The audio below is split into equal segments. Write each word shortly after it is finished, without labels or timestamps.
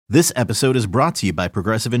This episode is brought to you by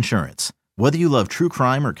Progressive Insurance. Whether you love true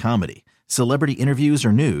crime or comedy, celebrity interviews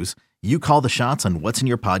or news, you call the shots on what's in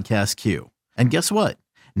your podcast queue. And guess what?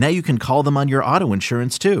 Now you can call them on your auto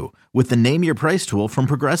insurance too with the Name Your Price tool from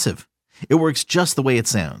Progressive. It works just the way it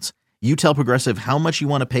sounds. You tell Progressive how much you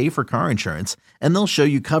want to pay for car insurance, and they'll show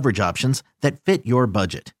you coverage options that fit your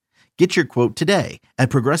budget. Get your quote today at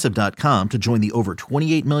Progressive.com to join the over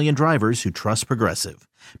 28 million drivers who trust Progressive.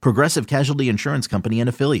 Progressive Casualty Insurance Company and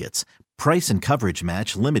Affiliates. Price and coverage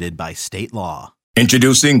match limited by state law.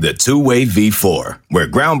 Introducing the two-way V4, where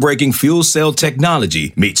groundbreaking fuel cell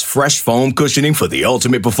technology meets fresh foam cushioning for the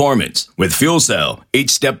ultimate performance. With fuel cell, each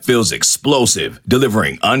step feels explosive,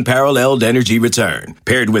 delivering unparalleled energy return.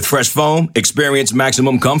 Paired with fresh foam, experience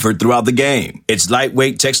maximum comfort throughout the game. Its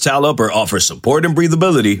lightweight textile upper offers support and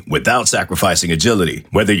breathability without sacrificing agility.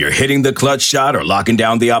 Whether you're hitting the clutch shot or locking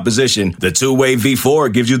down the opposition, the two-way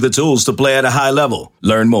V4 gives you the tools to play at a high level.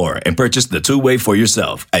 Learn more and purchase the two-way for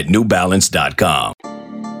yourself at newbalance.com.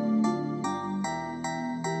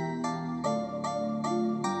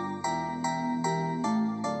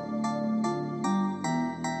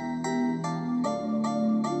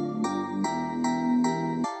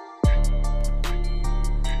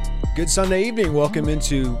 Good Sunday evening. Welcome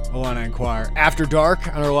into Illini Inquirer After Dark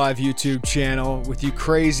on our live YouTube channel with you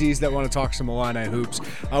crazies that want to talk some Illini hoops.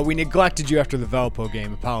 We neglected you after the Valpo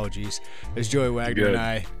game. Apologies. As Joey Wagner and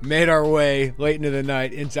I made our way late into the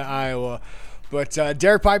night into Iowa. But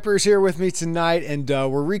Derek Piper is here with me tonight, and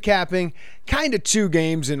we're recapping kind of two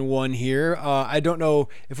games in one here. I don't know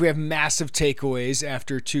if we have massive takeaways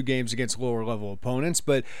after two games against lower-level opponents,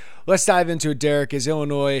 but let's dive into it, Derek, as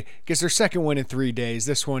Illinois gets their second win in 3 days.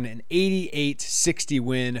 This one, an 88-60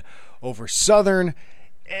 win over Southern.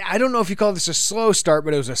 I don't know if you call this a slow start,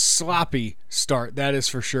 but it was a sloppy start, that is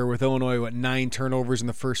for sure, with Illinois, 9 turnovers in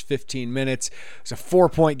the first 15 minutes. It was a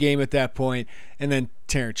 4-point game at that point, and then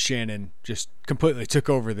Terrence Shannon just completely took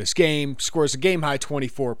over this game, scores a game-high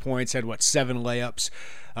 24 points, had, 7 layups.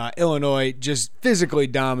 Illinois just physically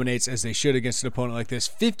dominates, as they should against an opponent like this,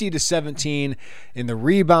 50-17 in the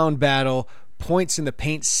rebound battle. Points in the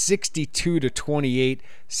paint, 62-28.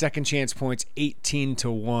 Second chance points,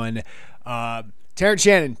 18-1. Terrence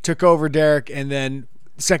Shannon took over, Derek, and then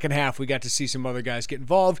second half we got to see some other guys get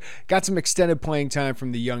involved, got some extended playing time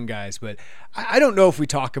from the young guys, but I don't know if we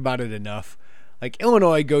talk about it enough. Like,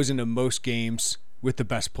 Illinois goes into most games with the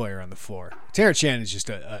best player on the floor. Terrence Shannon is just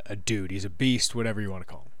a dude. He's a beast, whatever you want to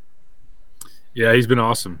call him. Yeah, he's been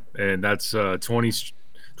awesome, and that's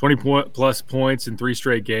 20-plus points in 3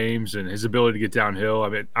 straight games, and his ability to get downhill. I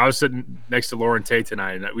mean, I was sitting next to Lauren Tate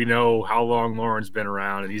tonight, and we know how long Lauren's been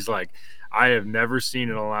around, and he's like, I have never seen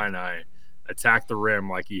an Illini attack the rim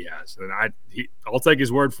like he has, and I'll take his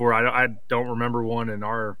word for it. I don't remember one in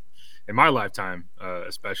my lifetime,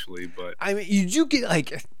 especially. But I mean, you do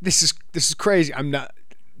get this is crazy. I'm not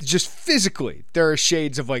just physically. There are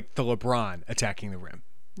shades of the LeBron attacking the rim,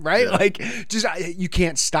 right? Yeah. You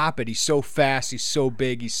can't stop it. He's so fast. He's so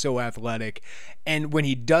big. He's so athletic. And when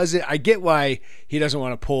he does it, I get why he doesn't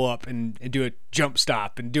want to pull up and do a jump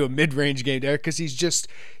stop and do a mid-range game there, because he's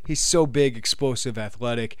so big, explosive,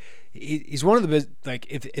 athletic. He's one of the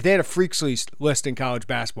if they had a freaks list in college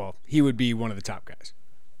basketball, he would be one of the top guys.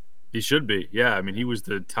 He should be, yeah. I mean, he was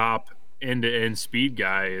the top end-to-end speed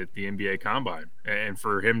guy at the NBA Combine, and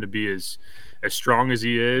for him to be as strong as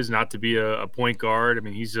he is, not to be a point guard. I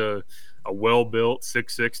mean, he's a well-built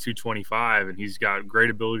 6'6", 225, and he's got great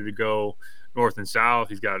ability to go north and south.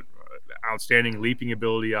 He's got outstanding leaping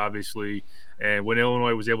ability, obviously. And when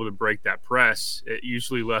Illinois was able to break that press, it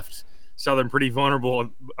usually left Southern pretty vulnerable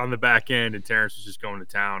on the back end, and Terrence was just going to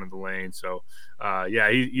town in the lane. So,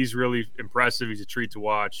 he's really impressive. He's a treat to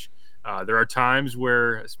watch. There are times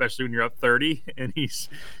where, especially when you're up 30 and he's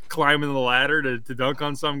climbing the ladder to dunk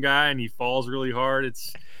on some guy and he falls really hard,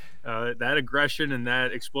 it's that aggression and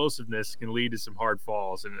that explosiveness can lead to some hard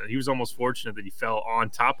falls. And he was almost fortunate that he fell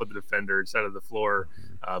on top of the defender instead of the floor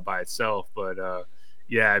by itself. But, I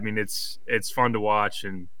mean, it's fun to watch,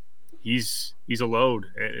 and he's a load.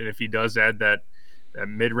 And if he does add that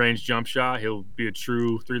mid-range jump shot, he'll be a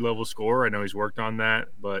true 3-level scorer. I know he's worked on that,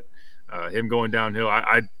 but him going downhill,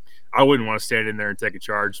 I wouldn't want to stand in there and take a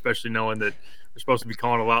charge, especially knowing that we're supposed to be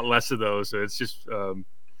calling a lot less of those. So it's just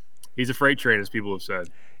he's a freight train, as people have said.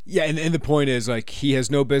 Yeah, and the point is, he has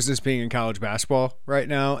no business being in college basketball right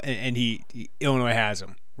now, and Illinois has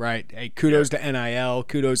him, right? Hey, kudos to NIL,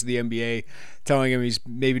 kudos to the NBA telling him he's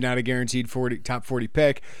maybe not a guaranteed top 40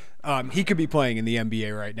 pick. He could be playing in the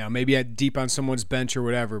NBA right now, maybe deep on someone's bench or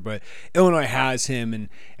whatever, but Illinois has him, and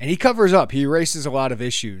he covers up. He erases a lot of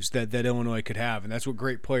issues that Illinois could have, and that's what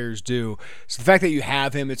great players do. So the fact that you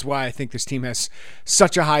have him, it's why I think this team has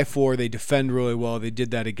such a high floor. They defend really well. They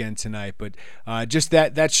did that again tonight, but just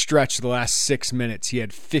that stretch, the last 6 minutes, he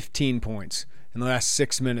had 15 points. In the last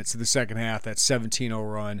 6 minutes of the second half, that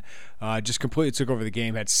 17-0 run just completely took over the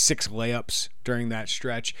game, had 6 layups during that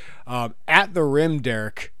stretch. At the rim,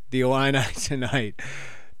 Derek, the Illini tonight,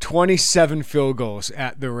 27 field goals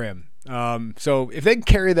at the rim. So if they can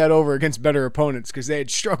carry that over against better opponents, because they had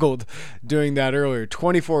struggled doing that earlier,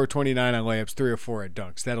 24 or 29 on layups, 3 or 4 at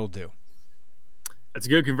dunks, that'll do. That's a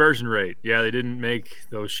good conversion rate. Yeah, they didn't make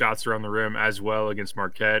those shots around the rim as well against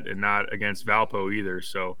Marquette and not against Valpo either.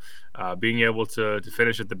 So being able to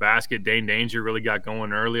finish at the basket, Dane Danger really got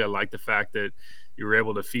going early. I like the fact that you were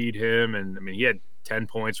able to feed him. And, I mean, he had 10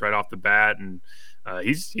 points right off the bat. And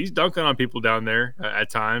he's dunking on people down there at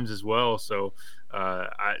times as well. So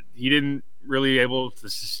he didn't really able to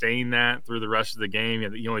sustain that through the rest of the game.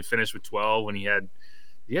 He only finished with 12 when he had –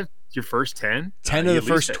 you have your first 10? 10 of the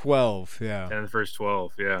first 12, yeah. 10 of the first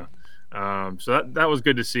 12, yeah. So that was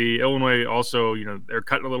good to see. Illinois also, they're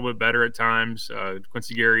cutting a little bit better at times.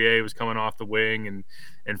 Quincy Guerrier was coming off the wing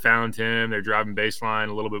and found him. They're driving baseline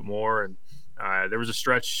a little bit more. And there was a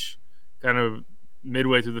stretch kind of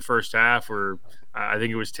midway through the first half where I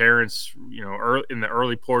think it was Terrence, early, in the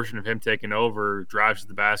early portion of him taking over, drives to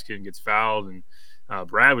the basket and gets fouled. And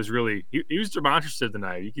Brad was really he was demonstrative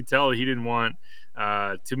tonight. You could tell he didn't want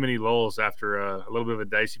too many lulls after a little bit of a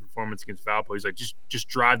dicey performance against Valpo. He's like, just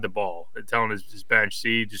drive the ball. They're telling his bench,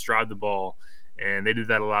 just drive the ball. And they did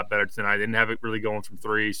that a lot better tonight. They didn't have it really going from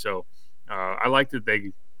three. So I like that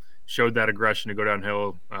they showed that aggression to go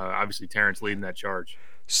downhill. Obviously, Terrence leading that charge.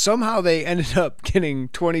 Somehow they ended up getting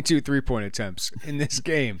 22 three-point attempts in this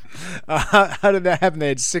game. How did that happen? They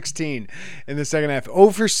had 16 in the second half.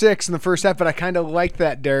 0 for 6 in the first half, but I kind of like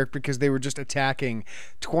that, Derek, because they were just attacking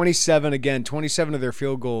 27 of their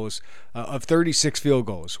field goals, of 36 field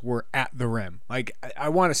goals, were at the rim. Like, I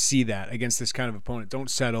want to see that against this kind of opponent. Don't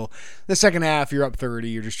settle. In the second half, you're up 30.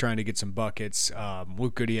 You're just trying to get some buckets.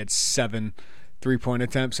 Luke Goody had 7 3-point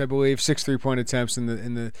attempts, I believe, 6 3-point attempts in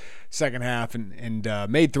the second half, and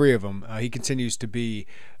made 3 of them. He continues to be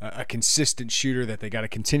a consistent shooter that they got to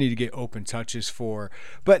continue to get open touches for.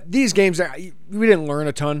 But these games, we didn't learn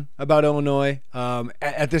a ton about Illinois.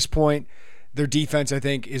 At this point, their defense, I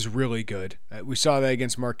think, is really good. We saw that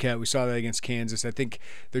against Marquette. We saw that against Kansas. I think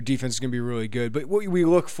their defense is going to be really good. But what we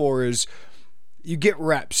look for is you get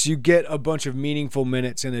reps, you get a bunch of meaningful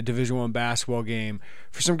minutes in a Division I basketball game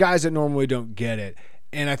for some guys that normally don't get it.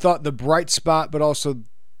 And I thought the bright spot, but also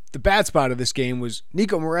the bad spot of this game was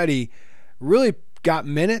Nico Moretti really got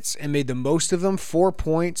minutes and made the most of them. 4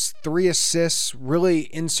 points, 3 assists,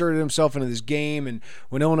 really inserted himself into this game. And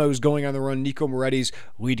when Illinois was going on the run, Nico Moretti's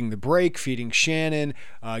leading the break, feeding Shannon,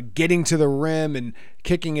 getting to the rim and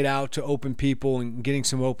kicking it out to open people and getting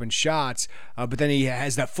some open shots. But then he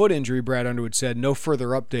has that foot injury, Brad Underwood said. No further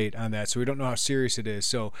update on that, so we don't know how serious it is.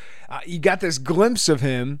 So you got this glimpse of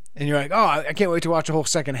him, and you're like, oh, I can't wait to watch a whole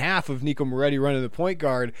second half of Nico Moretti running the point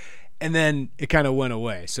guard. And then it kind of went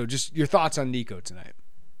away. So just your thoughts on Nico tonight.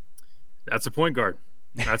 That's a point guard.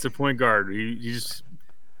 That's a point guard. He just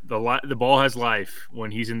the ball has life when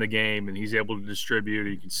he's in the game and he's able to distribute.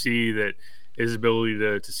 You can see that his ability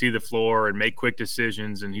to see the floor and make quick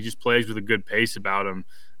decisions, and he just plays with a good pace about him.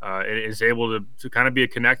 And is able to kind of be a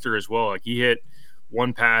connector as well. Like, he hit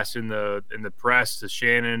one pass in the press to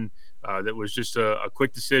Shannon that was just a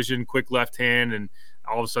quick decision, quick left hand, and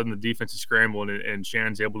all of a sudden the defense is scrambling, and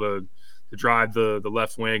Shannon's able to drive the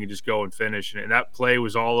left wing and just go and finish. And that play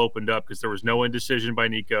was all opened up because there was no indecision by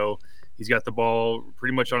Nico. He's got the ball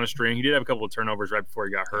pretty much on a string. He did have a couple of turnovers right before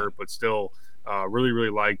he got hurt, but still really, really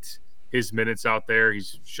liked his minutes out there.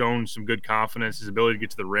 He's shown some good confidence, his ability to get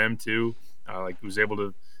to the rim too. He was able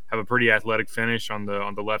to have a pretty athletic finish on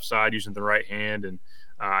the left side using the right hand. And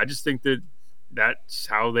I just think that's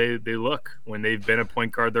how they look when they've been a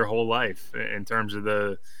point guard their whole life, in terms of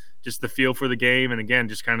the feel for the game, and again,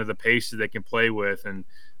 just kind of the pace that they can play with. And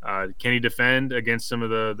can he defend against some of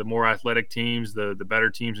the more athletic teams, the better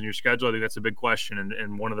teams in your schedule? I think that's a big question,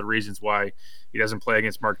 and one of the reasons why he doesn't play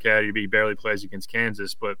against Marquette. He barely plays against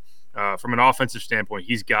Kansas. But from an offensive standpoint,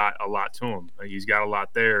 he's got a lot to him. He's got a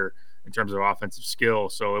lot there in terms of offensive skill.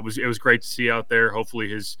 So it was great to see out there. Hopefully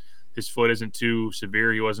his foot isn't too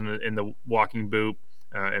severe. He wasn't in the walking boot.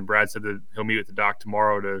 And Brad said that he'll meet with the doc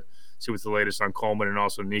tomorrow to see what's the latest on Coleman and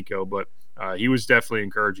also Nico. But he was definitely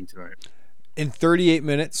encouraging tonight. In 38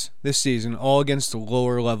 minutes this season, all against the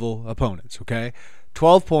lower level opponents, okay?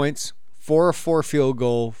 12 points, 4 of 4 field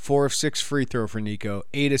goal, 4 of 6 free throw for Nico,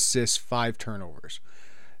 8 assists, 5 turnovers.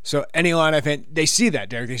 So any Illini fan, they see that,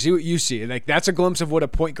 Derek. They see what you see. Like, that's a glimpse of what a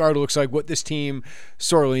point guard looks like, what this team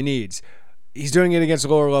sorely needs. He's doing it against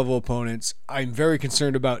lower level opponents. I'm very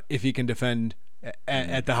concerned about if he can defend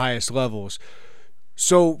at the highest levels.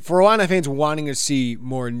 So for Illini fans wanting to see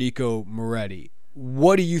more Nico Moretti,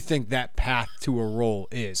 what do you think that path to a role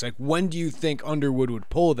is? Like, when do you think Underwood would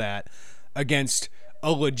pull that against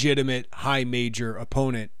a legitimate high major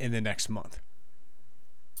opponent in the next month?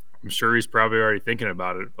 I'm sure he's probably already thinking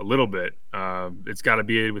about it a little bit. It's got to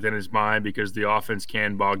be within his mind because the offense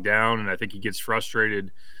can bog down, and I think he gets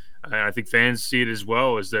frustrated. And I think fans see it as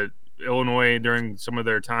well, is that Illinois, during some of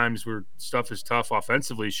their times where stuff is tough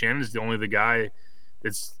offensively, Shannon's the only guy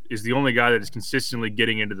that is consistently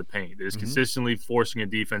getting into the paint, that is consistently forcing a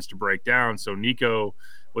defense to break down. So Nico,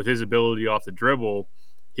 with his ability off the dribble,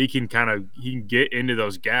 he can get into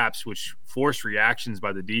those gaps, which force reactions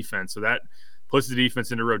by the defense. So that puts the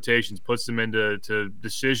defense into rotations, puts them into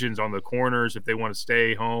decisions on the corners if they want to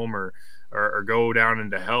stay home or go down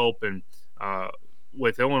into help. And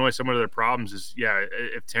with Illinois, some of their problems is,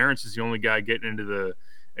 if Terrence is the only guy getting into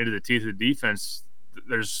the teeth of the defense,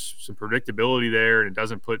 there's some predictability there, and it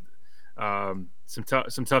doesn't put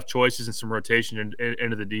some tough choices and some rotation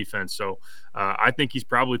into the defense. So I think he's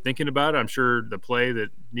probably thinking about it. I'm sure the play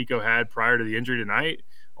that Nico had prior to the injury tonight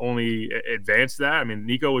only advanced that. I mean,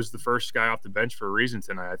 Nico was the first guy off the bench for a reason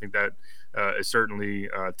tonight. I think that is certainly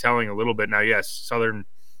telling a little bit. Now, yes, Southern,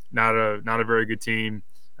 not a very good team.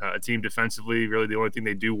 A team defensively, really the only thing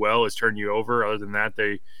they do well is turn you over. Other than that,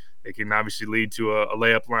 they can obviously lead to a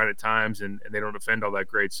layup line at times, and they don't defend all that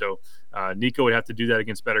great. So Nico would have to do that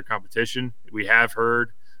against better competition. We have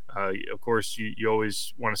heard, of course, you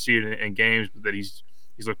always want to see it in games, but that he's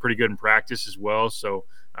looked pretty good in practice as well. So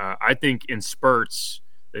I think in spurts,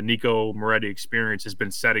 the Nico Moretti experience has been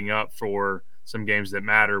setting up for some games that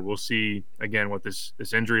matter. We'll see, again, what this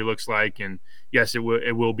injury looks like. And, yes, it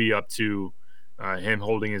will be up to him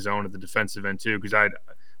holding his own at the defensive end too, because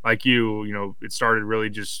like it started really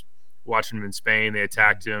just watching him in Spain. They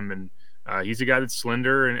attacked him, and he's a guy that's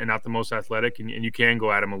slender and not the most athletic, and you can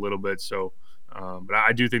go at him a little bit. So, but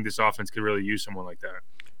I do think this offense could really use someone like that.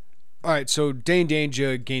 All right, so Dane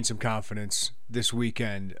Danger gained some confidence this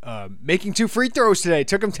weekend, making 2 free throws today.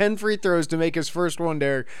 Took him 10 free throws to make his first one,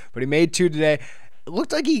 Derek, but he made 2 today. It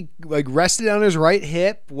looked like he rested on his right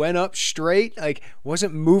hip, went up straight,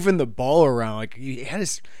 wasn't moving the ball around. He had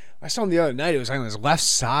his. I saw him the other night. It was on his left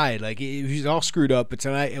side. He was all screwed up, but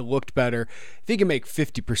tonight it looked better. If he can make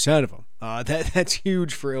 50% of them, that's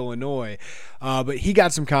huge for Illinois. But he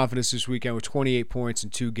got some confidence this weekend with 28 points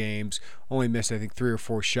in 2 games. Only missed, I think, 3 or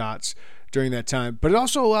 4 shots during that time. But it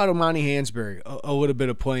also allowed Amani Hansberry a little bit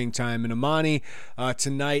of playing time. And Amani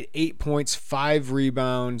tonight, 8 points, 7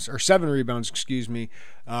 rebounds,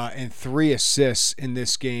 and 3 assists in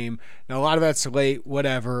this game. Now, a lot of that's late,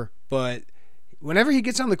 whatever, but whenever he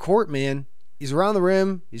gets on the court, man, he's around the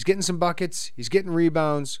rim, he's getting some buckets, he's getting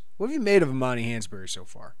rebounds. What have you made of Amani Hansberry so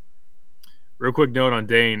far? Real quick note on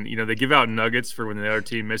Dane. They give out nuggets for when the other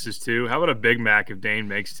team misses 2. How about a Big Mac if Dane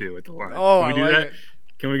makes 2 at the line? Oh, Can we do that? It.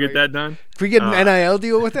 Can we get that done? Can we get an NIL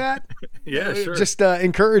deal with that? Yeah, sure. Just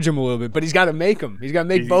encourage him a little bit, but he's got to make them. He's got to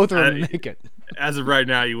make both of them make it. As of right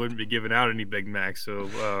now, you wouldn't be giving out any Big Macs. So,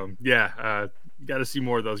 got to see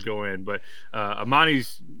more of those go in. But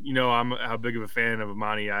Amani's, I'm how big of a fan of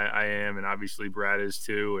Amani I am, and obviously Brad is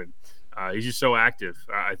too. And he's just so active.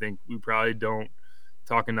 I think we probably don't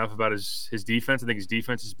talk enough about his defense. I think his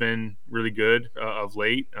defense has been really good of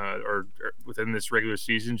late or within this regular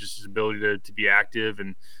season, just his ability to be active,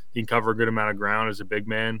 and he can cover a good amount of ground as a big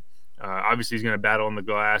man. Obviously, he's going to battle on the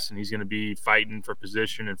glass, and he's going to be fighting for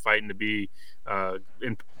position and fighting to be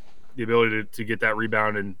in the ability to get that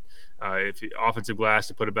rebound and if offensive glass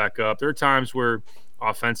to put it back up. There are times where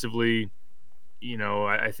offensively,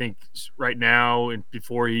 I think right now and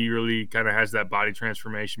before he really kind of has that body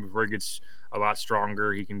transformation, before he gets a lot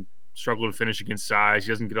stronger, he can struggle to finish against size.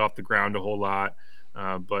 He doesn't get off the ground a whole lot,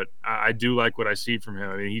 but I do like what I see from him.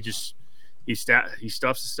 I mean, he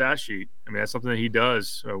stuffs the stat sheet. I mean, that's something that he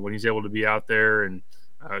does when he's able to be out there and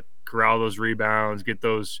corral those rebounds, get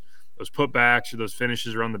those putbacks or those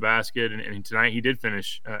finishes around the basket. And tonight he did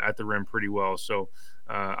finish at the rim pretty well. So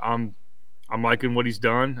I'm liking what he's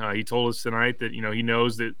done. He told us tonight that, he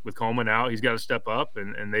knows that with Coleman out, he's got to step up,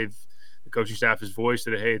 and the coaching staff has voiced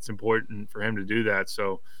that, hey, it's important for him to do that.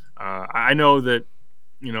 So I know that,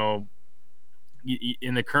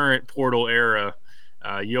 in the current portal era,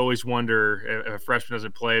 You always wonder if a freshman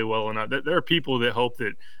doesn't play well enough. There are people that hope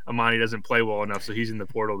that Amani doesn't play well enough, so he's in the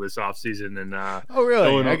portal this offseason. And oh,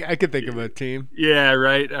 really? I could think of a team. Yeah,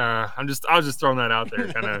 right. I was just throwing that out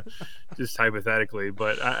there, kind of just hypothetically.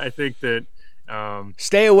 But I think that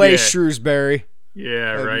stay away, Shrewsbury.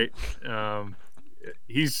 Yeah, right.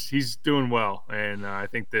 He's doing well, and I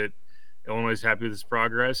think that Illinois is happy with his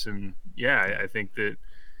progress. And yeah, I think that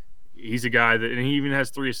he's a guy that, and he even has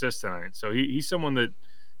 3 assists tonight. So he's someone that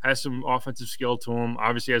has some offensive skill to him.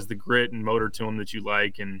 Obviously, has the grit and motor to him that you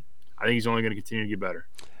like, and I think he's only going to continue to get better.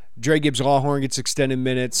 Dre Gibbs-Lawhorn gets extended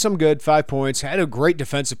minutes. Some good, 5 points. Had a great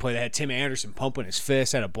defensive play that had Tim Anderson pumping his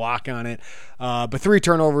fist, had a block on it. But 3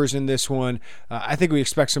 turnovers in this one. I think we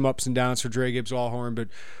expect some ups and downs for Dre Gibbs-Lawhorn. But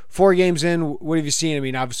 4 games in, what have you seen? I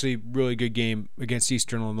mean, obviously, really good game against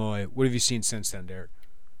Eastern Illinois. What have you seen since then, Derek?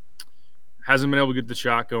 Hasn't been able to get the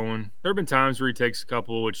shot going. There have been times where he takes a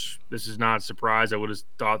couple, which this is not a surprise. I would have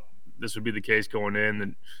thought this would be the case going in. That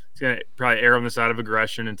he's going to probably err on the side of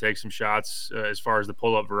aggression and take some shots as far as the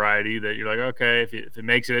pull-up variety that you're like, okay, if it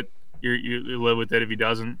makes it, you live with it. If he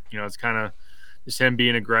doesn't, it's kind of just him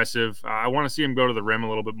being aggressive. I want to see him go to the rim a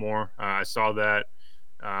little bit more. I saw that.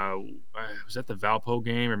 Was that the Valpo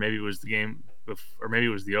game, or maybe it was the game, or maybe it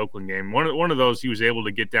was the Oakland game. One of those, he was able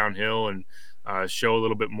to get downhill and show a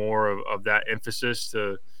little bit more of that emphasis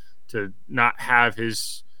to not have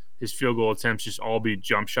his field goal attempts just all be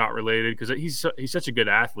jump shot related, because he's such a good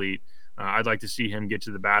athlete. I'd like to see him get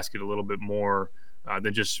to the basket a little bit more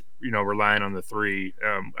than just relying on the 3.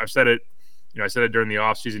 I've said it, I said it during the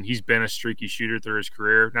offseason. He's been a streaky shooter through his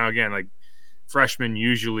career. Now again, like, freshmen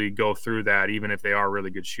usually go through that even if they are really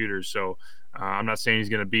good shooters. So I'm not saying he's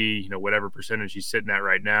going to be whatever percentage he's sitting at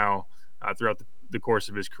right now throughout the course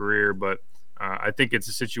of his career, but I think it's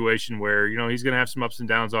a situation where he's going to have some ups and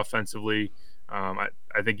downs offensively. I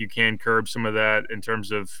think you can curb some of that in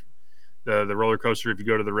terms of the roller coaster if you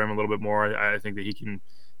go to the rim a little bit more. I think that he can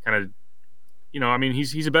kind of,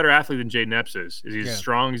 he's a better athlete than Jaden Epps is. Is he as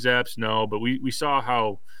strong as Epps? No, but we saw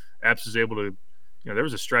how Epps is able to, there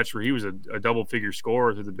was a stretch where he was a double-figure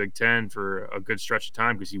scorer through the Big Ten for a good stretch of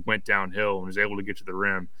time because he went downhill and was able to get to the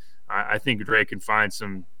rim. I think Dre can find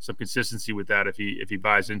some consistency with that if he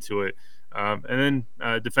buys into it. And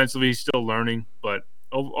then defensively, he's still learning. But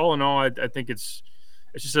all in all, I think it's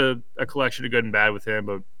just a collection of good and bad with him.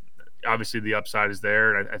 But obviously, the upside is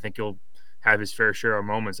there, and I think he'll have his fair share of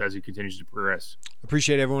moments as he continues to progress.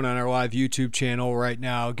 Appreciate everyone on our live YouTube channel right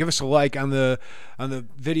now. Give us a like on the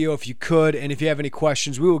video if you could, and if you have any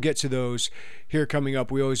questions, we will get to those here coming up.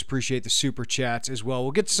 We always appreciate the super chats as well.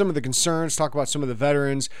 We'll get to some of the concerns, talk about some of the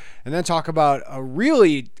veterans, and then talk about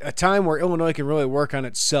a time where Illinois can really work on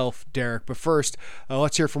itself, Derek. But first,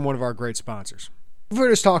 let's hear from one of our great sponsors. You've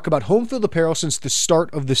heard us talk about home field apparel since the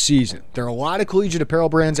start of the season. There are a lot of collegiate apparel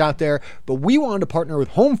brands out there, but we wanted to partner with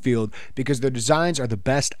Home Field because their designs are the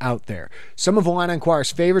best out there. Some of Illini Inquirer's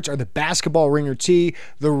favorites are the basketball ringer tee,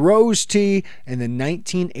 the rose tee, and the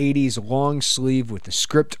 1980s long sleeve with the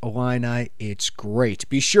script Illini. It's great.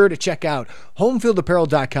 Be sure to check out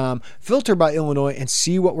homefieldapparel.com, filter by Illinois, and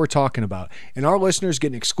see what we're talking about. And our listeners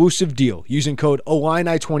get an exclusive deal using code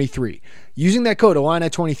Illini23. Using that code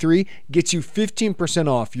Illini23 gets you 15%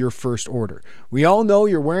 off your first order. We all know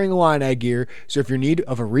you're wearing Illini gear, so if you're in need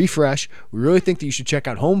of a refresh, we really think that you should check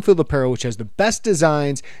out Home Field Apparel, which has the best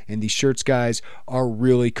designs, and these shirts, guys, are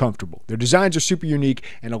really comfortable. Their designs are super unique,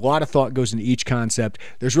 and a lot of thought goes into each concept.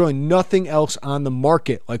 There's really nothing else on the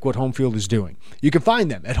market like what Home Field is doing. You can find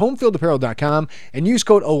them at homefieldapparel.com and use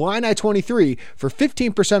code Illini23 for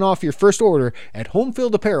 15% off your first order at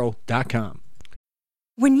homefieldapparel.com.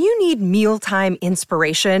 When you need mealtime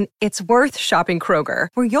inspiration, it's worth shopping Kroger,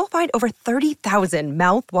 where you'll find over 30,000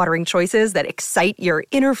 mouth-watering choices that excite your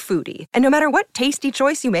inner foodie. And no matter what tasty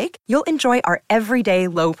choice you make, you'll enjoy our everyday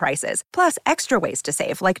low prices, plus extra ways to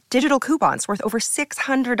save, like digital coupons worth over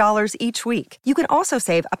 $600 each week. You can also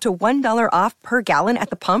save up to $1 off per gallon at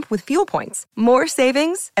the pump with fuel points. More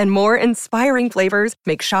savings and more inspiring flavors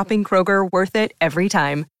make shopping Kroger worth it every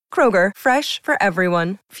time. Kroger, fresh for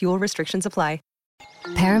everyone. Fuel restrictions apply.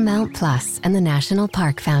 Paramount Plus and the National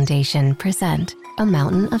Park Foundation present A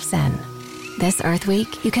Mountain of Zen. This Earth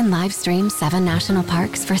Week, you can live stream 7 national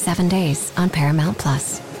parks for 7 days on Paramount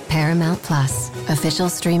Plus. Paramount Plus, official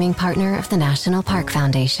streaming partner of the National Park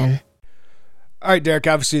Foundation. All right, Derek,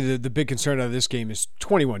 obviously the big concern out of this game is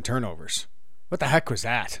 21 turnovers. What the heck was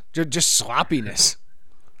that? Just sloppiness.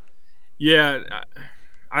 Yeah,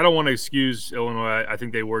 I don't want to excuse Illinois. I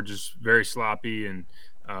think they were just very sloppy, and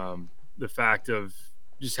the fact of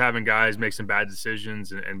just having guys make some bad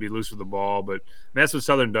decisions and be loose with the ball. But that's what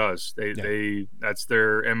Southern does. That's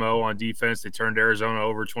their MO on defense. They turned Arizona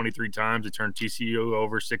over 23 times. They turned TCU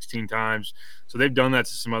over 16 times. So they've done that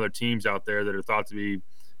to some other teams out there that are thought to be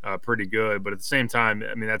pretty good. But at the same time,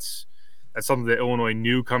 I mean, that's something that Illinois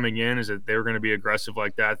knew coming in, is that they were going to be aggressive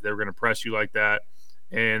like that. They were going to press you like that.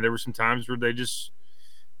 And there were some times where they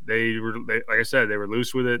like I said, they were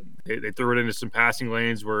loose with it. They threw it into some passing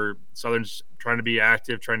lanes where Southern's trying to be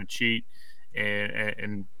active, trying to cheat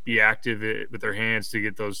and be active with their hands to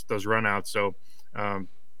get those runouts. So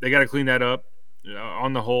they got to clean that up.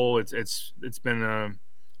 On the whole, it's been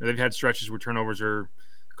they've had stretches where turnovers are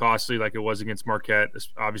costly, like it was against Marquette.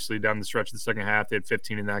 Obviously, down the stretch of the second half, they had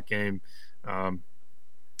 15 in that game. I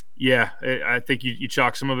think you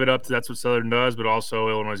chalk some of it up to that's what Southern does, but also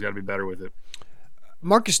Illinois got to be better with it.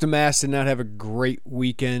 Marcus Damask did not have a great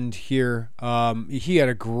weekend here. He had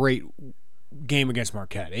a great game against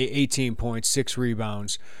Marquette. 18 points, 6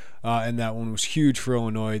 rebounds, and that one was huge for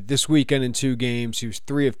Illinois. This weekend in 2 games, he was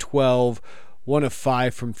 3 of 12, 1 of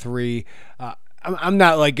 5 from 3. I'm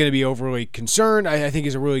not going to be overly concerned. I think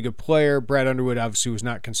he's a really good player. Brad Underwood obviously was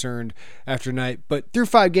not concerned after tonight. But through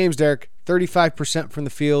 5 games, Derek, 35% from the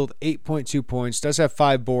field, 8.2 points, does have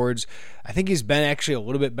 5 boards. I think he's been actually a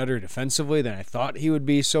little bit better defensively than I thought he would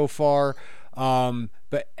be so far.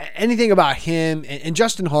 But anything about him and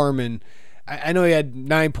Justin Harmon, I know he had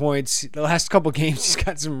 9 points. The last couple of games, he's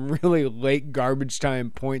got some really late garbage time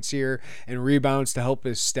points here and rebounds to help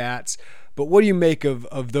his stats. But what do you make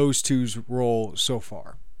of those two's role so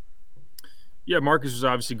far? Yeah, Marcus was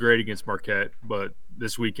obviously great against Marquette, but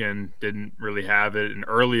this weekend didn't really have it. And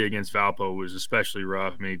early against Valpo was especially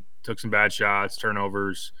rough. I mean, he took some bad shots,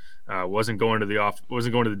 turnovers, wasn't going to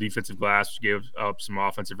the defensive glass, gave up some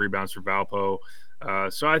offensive rebounds for Valpo.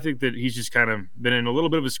 So I think that he's just kind of been in a little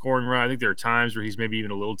bit of a scoring run. I think there are times where he's maybe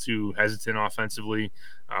even a little too hesitant offensively,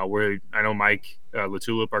 where I know Mike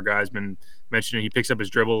Latulip, our guy, has been mentioning he picks up his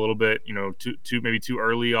dribble a little bit, maybe too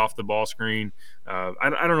early off the ball screen. I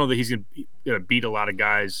don't know that he's going to beat a lot of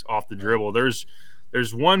guys off the dribble. There's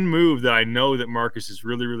one move that I know that Marcus is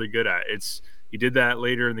really, really good at. He did that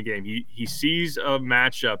later in the game. He sees a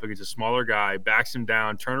matchup against a smaller guy, backs him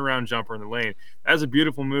down, turnaround jumper in the lane. That's a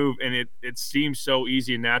beautiful move, and it seems so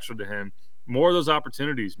easy and natural to him. More of those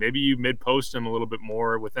opportunities. Maybe you mid-post him a little bit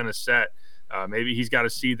more within a set. Maybe he's got to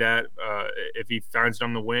see that if he finds it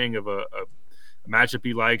on the wing of a matchup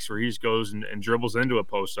he likes, where he just goes and dribbles into a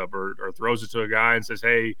post-up or throws it to a guy and says,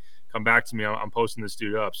 hey, come back to me. I'm posting this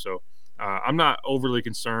dude up. So I'm not overly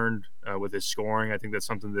concerned with his scoring. I think that's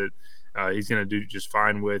something that he's going to do just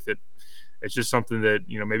fine with it. It's just something that,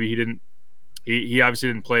 maybe he obviously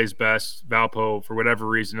didn't play his best. Valpo, for whatever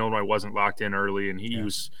reason, Illinois wasn't locked in early, and he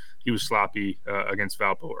was sloppy against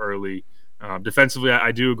Valpo early. Defensively,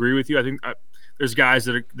 I do agree with you. I think there's guys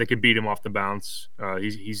that can beat him off the bounce.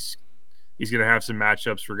 He's going to have some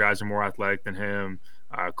matchups for guys who are more athletic than him.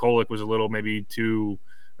 Kolek was a little maybe too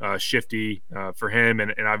shifty for him,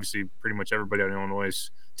 and obviously pretty much everybody on Illinois'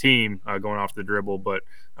 team going off the dribble. But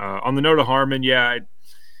on the note of Harmon,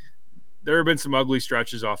 there have been some ugly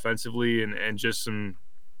stretches offensively and just some,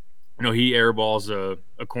 he airballs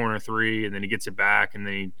a corner 3 and then he gets it back and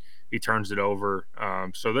then he turns it over.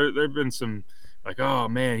 So there have been some like, oh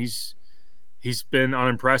man, he's been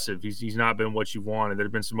unimpressive. He's not been what you wanted. There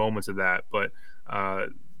have been some moments of that, but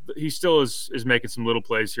he still is making some little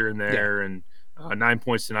plays here and there. And 9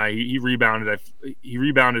 points tonight. He rebounded. He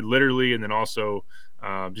rebounded literally, and then also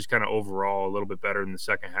just kind of overall a little bit better in the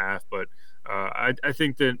second half. But I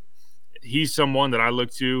think that he's someone that I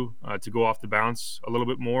look to go off the bounce a little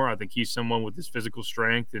bit more. I think he's someone with his physical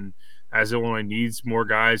strength, and as Illinois needs more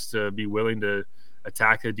guys to be willing to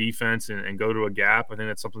attack the defense and go to a gap, I think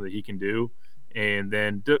that's something that he can do. And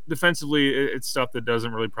then defensively, it's stuff that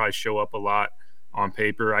doesn't really probably show up a lot on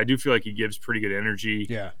paper. I do feel like he gives pretty good energy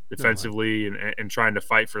defensively and trying to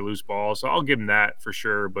fight for loose balls. So I'll give him that for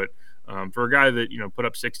sure. But for a guy that, put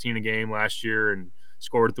up 16 a game last year and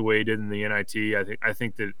scored the way he did in the NIT, I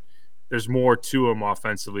think that there's more to him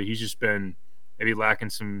offensively. He's just been maybe lacking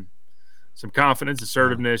some confidence,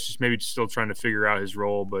 assertiveness, just maybe still trying to figure out his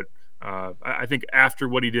role. But I think after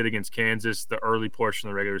what he did against Kansas, the early portion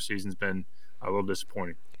of the regular season's been a little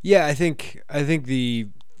disappointing. Yeah, I think the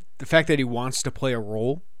fact that he wants to play a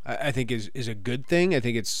role, I think is a good thing. I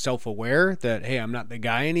think it's self-aware that, hey, I'm not the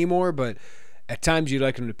guy anymore, but at times you'd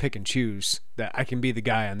like him to pick and choose that I can be the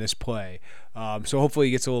guy on this play. So hopefully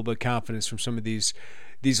he gets a little bit of confidence from some of these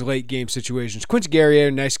late game situations. Quincy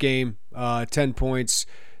Guerrier, nice game, 10 points,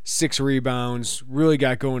 6 rebounds, really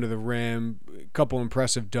got going to the rim, a couple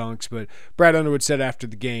impressive dunks. But Brad Underwood said after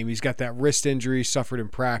the game he's got that wrist injury suffered in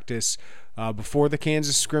practice before the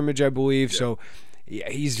Kansas scrimmage, I believe. Yeah. So yeah,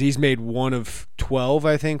 he's made 1 of 12,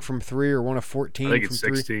 I think, from 3, or 1 of 14 I think from it's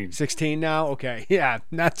 3. 16. 16 now? Okay. Yeah,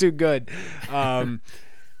 not too good.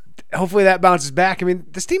 Hopefully that bounces back. I mean,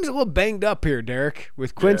 this team's a little banged up here, Derek,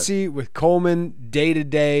 with Quincy, with Coleman,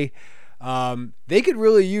 day-to-day. They could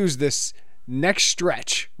really use this next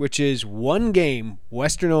stretch, which is 1 game,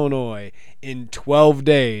 Western Illinois, in 12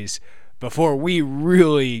 days before we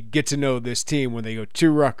really get to know this team when they go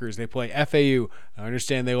to Rutgers. They play FAU. I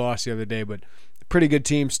understand they lost the other day, but pretty good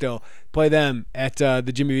team still. Play them at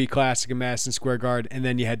the Jimmy V Classic in Madison Square Garden, and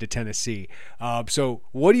then you head to Tennessee. So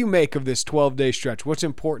what do you make of this 12-day stretch? What's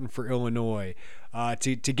important for Illinois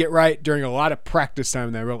to get right during a lot of practice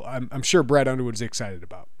time that I'm sure Brad Underwood's excited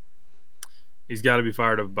about? He's got to be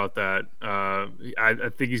fired up about that. I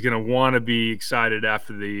think he's going to want to be excited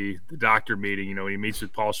after the doctor meeting. You know, he meets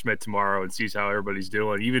with Paul Schmidt tomorrow and sees how everybody's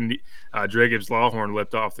doing. Even Dragibs Lawhorn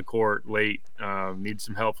lipped off the court late. Needs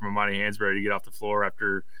some help from Amani Hansberry to get off the floor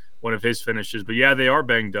after one of his finishes. But, yeah, they are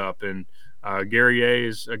banged up. And Gary A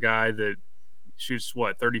is a guy that shoots,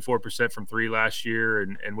 34% from 3 last year.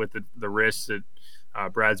 And with the wrist that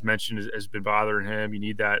Brad's mentioned has been bothering him, you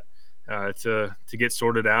need that to get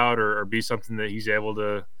sorted out or be something that he's able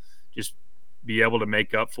to just be able to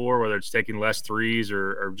make up for, whether it's taking less threes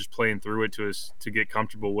or just playing through it to get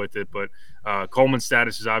comfortable with it. But Coleman's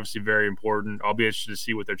status is obviously very important. I'll be interested to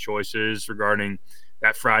see what their choice is regarding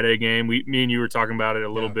that Friday game. Me and you were talking about it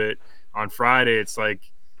a little bit on Friday. It's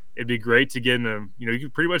like it'd be great to get him. You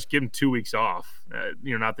could pretty much give him 2 weeks off.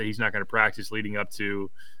 Not that he's not going to practice leading up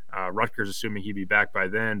to Rutgers, assuming he'd be back by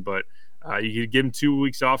then, but you could give him 2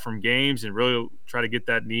 weeks off from games and really try to get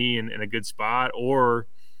that knee in a good spot. Or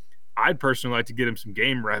I'd personally like to get him some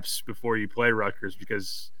game reps before you play Rutgers,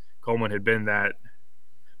 because Coleman had been that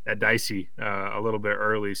dicey a little bit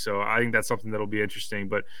early. So I think that's something that'll be interesting.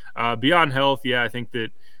 But beyond health, I think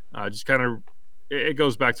that just kind of it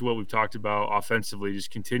goes back to what we've talked about offensively,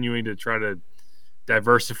 just continuing to try to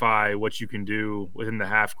diversify what you can do within the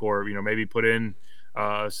half court. Maybe put in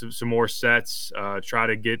some more sets, try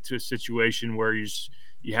to get to a situation where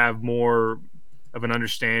you have more of an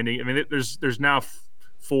understanding. I mean, there's now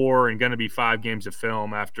 4 and going to be 5 games of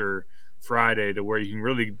film after Friday to where you can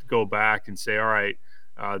really go back and say, all right,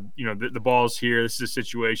 the ball's here. This is a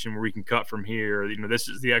situation where we can cut from here. This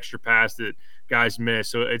is the extra pass that guys miss.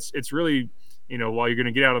 So it's really, while you're going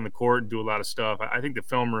to get out on the court and do a lot of stuff, I think the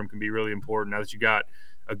film room can be really important now that you got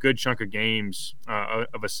a good chunk of games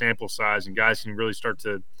of a sample size, and guys can really start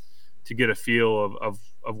to get a feel of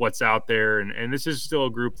what's out there. And this is still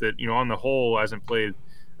a group that, on the whole, hasn't played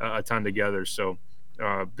a ton together. So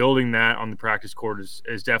building that on the practice court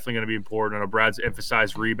is definitely going to be important. I know Brad's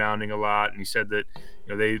emphasized rebounding a lot, and he said that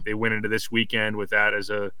they went into this weekend with that as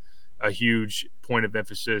a huge point of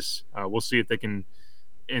emphasis. We'll see if they can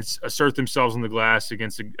assert themselves on the glass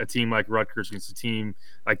against a team like Rutgers, against a team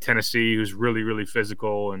like Tennessee, who's really, really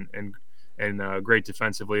physical and great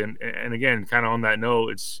defensively. And again, kind of on that note,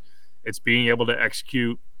 it's being able to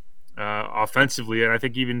execute offensively, and I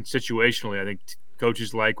think even situationally. I think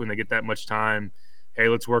coaches like when they get that much time. Hey,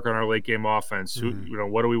 let's work on our late game offense.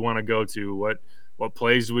 What do we want to go to? What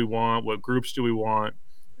plays do we want? What groups do we want?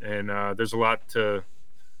 And there's a lot to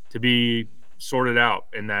be sorted out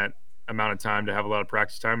in that amount of time, to have a lot of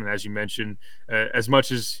practice time. And as you mentioned, as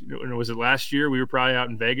much as was it last year, we were probably out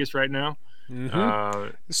in Vegas right now.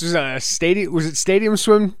 This was a stadium. Was it stadium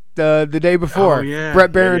swim the day before? Oh, yeah.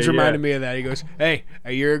 Brett Behrens reminded me of that. He goes, "Hey,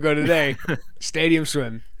 a year ago today, stadium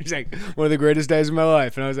swim." He's like, "One of the greatest days of my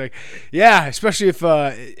life." And I was like, "Yeah, especially if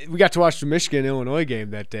we got to watch the Michigan-Illinois game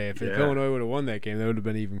that day. If Illinois would have won that game, that would have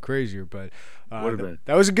been even crazier." But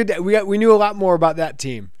that was a good day. We knew a lot more about that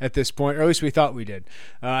team at this point, or at least we thought we did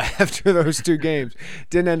after those 2 games.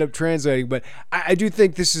 Didn't end up translating, but I do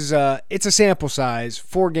think this is it's a sample size.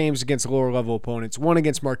 4 games against lower level opponents, 1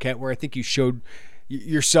 against Marquette, where I think you showed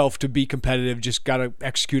yourself to be competitive, just got to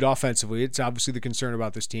execute offensively. It's obviously the concern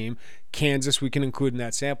about this team. Kansas we can include in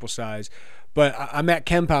that sample size. But I'm at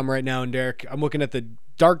KenPom right now, and Derek, I'm looking at the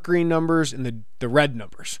dark green numbers and the red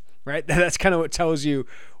numbers, right? That's kind of what tells you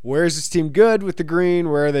where is this team good with the green,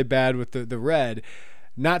 where are they bad with the red.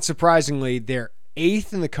 Not surprisingly, they're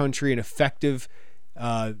 8th in the country in effective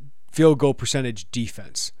field goal percentage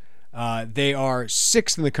defense. They are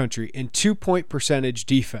 6th in the country in 2-point percentage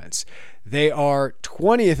defense. They are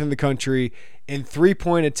 20th in the country in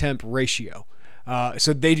 3-point attempt ratio.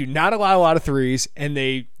 So they do not allow a lot of threes, and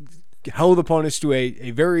they held opponents to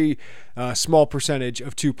a very small percentage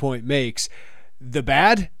of 2-point makes. The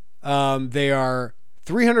bad, they are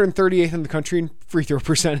 338th in the country in free throw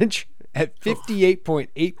percentage at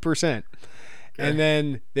 58.8%. And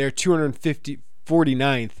then they're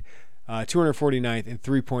 249th in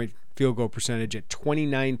three-point field goal percentage at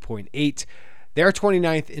 29.8. They're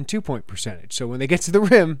 29th in two-point percentage. So when they get to the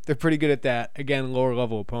rim, they're pretty good at that. Again,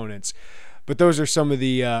 lower-level opponents. But those are some of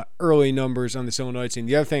the early numbers on this Illinois team.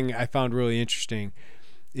 The other thing I found really interesting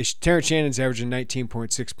is Terrence Shannon's averaging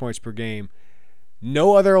 19.6 points per game.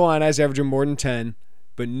 No other Illini is averaging more than 10,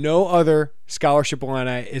 but no other scholarship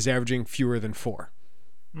Illini is averaging fewer than 4.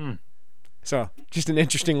 So just an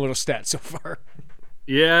interesting little stat so far.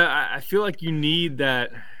 Yeah, I feel like you need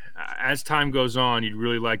that. As time goes on, you'd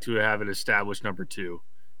really like to have an established number 2.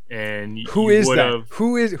 And who is that?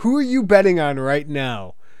 Who are you betting on right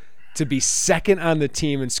now to be second on the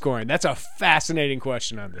team in scoring? That's a fascinating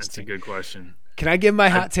question on this team. That's a good question. Can I give my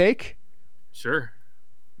hot take? Sure.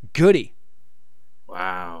 Goody.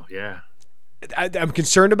 Wow, yeah. I'm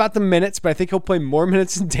concerned about the minutes, but I think he'll play more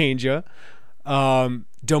minutes than Danger.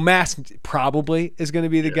 Domask probably is going to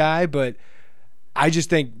be the guy, but I just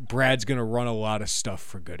think Brad's going to run a lot of stuff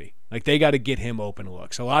for Goody. Like, they got to get him open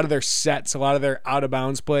looks. A lot of their sets, a lot of their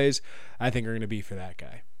out-of-bounds plays, I think are going to be for that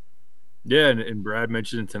guy. Yeah, and Brad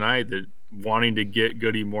mentioned tonight that wanting to get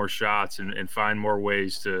Goody more shots and find more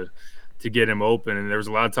ways to get him open. And there was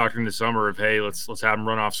a lot of talk in the summer of, hey, let's have him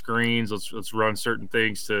run off screens. Let's run certain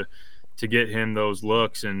things to get him those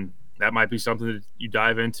looks. And that might be something that you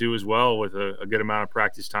dive into as well with a good amount of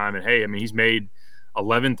practice time. And, hey, I mean, he's made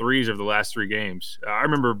 11 threes over the last 3 games. I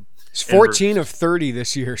remember it's 14 of 30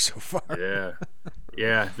 this year so far. Yeah.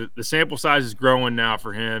 Yeah, the sample size is growing now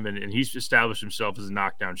for him, and he's established himself as a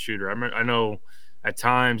knockdown shooter. I know at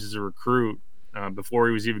times as a recruit, before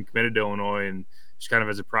he was even committed to Illinois and just kind of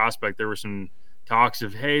as a prospect, there were some talks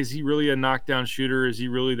of, hey, is he really a knockdown shooter? Is he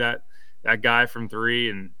really that guy from 3?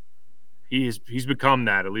 And he's become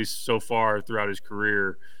that, at least so far throughout his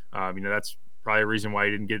career. That's probably a reason why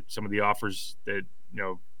he didn't get some of the offers that,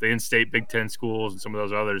 the in-state Big Ten schools and some of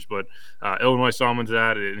those others, but Illinois saw him into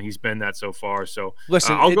that, and he's been that so far. So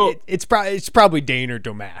listen, it's probably Dane or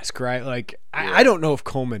Domask, right? Like, yeah. I don't know if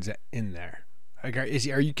Coleman's in there. Like, are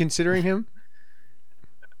you considering him?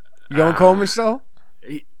 You going Coleman still?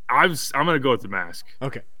 I'm going to go with Domask.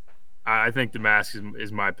 Okay, I think Domask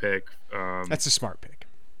is my pick. That's a smart pick.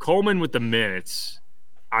 Coleman with the minutes,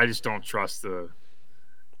 I just don't trust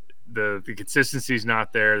the consistency is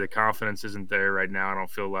not there. The confidence isn't there right now. I don't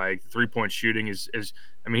feel like 3-point shooting is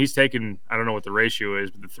he's taken, I don't know what the ratio is,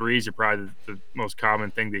 but the threes are probably the most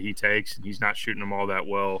common thing that he takes, and he's not shooting them all that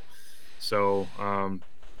well. So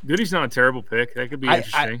Goody's not a terrible pick. That could be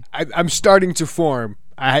interesting. I'm starting to form.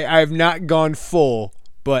 I have not gone full,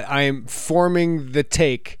 but I am forming the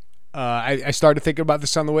take. I started thinking about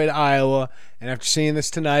this on the way to Iowa, and after seeing this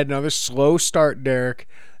tonight, another slow start, Derek,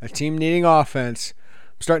 a team needing offense,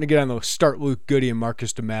 starting to get on the start Luke Goody and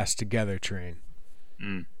Marcus Domask together train.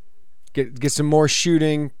 Get some more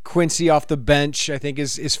shooting. Quincy off the bench, I think,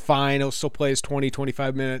 is fine. He'll still play his 20,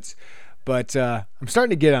 25 minutes. But I'm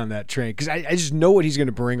starting to get on that train because I just know what he's going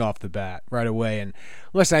to bring off the bat right away. And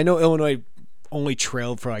listen, I know Illinois only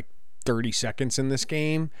trailed for like 30 seconds in this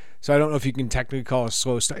game, so I don't know if you can technically call it a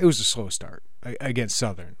slow start. It was a slow start against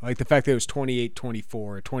Southern. Like the fact that it was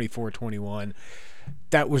 28-24, 24-21,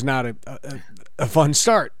 that was not a fun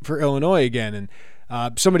start for Illinois again. And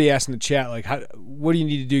somebody asked in the chat, like, what do you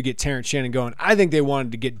need to do to get Terrence Shannon going? I think they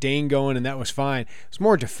wanted to get Dane going, and that was fine. It's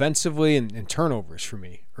more defensively and turnovers for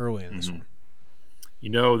me early in this one.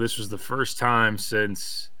 This was the first time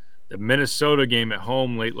since the Minnesota game at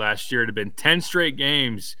home late last year. It had been 10 straight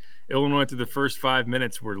games. Illinois, through the first 5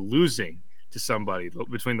 minutes, were losing to somebody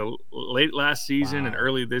between the late last season and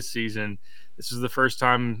early this season. This is the first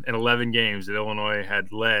time in 11 games that Illinois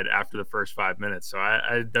had led after the first 5 minutes. So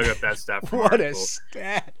I dug up that stat from What a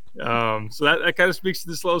stat. So that kind of speaks to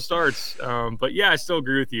the slow starts. But, yeah, I still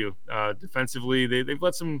agree with you. Defensively, they've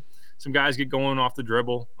let some guys get going off the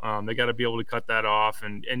dribble. They got to be able to cut that off.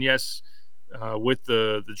 And yes, with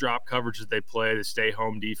the drop coverage that they play, the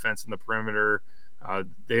stay-home defense in the perimeter,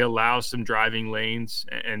 they allow some driving lanes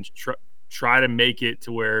and try to make it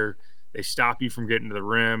to where they stop you from getting to the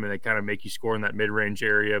rim and they kind of make you score in that mid-range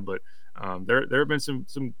area. But there have been some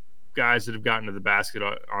guys that have gotten to the basket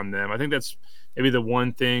on them. I think that's maybe the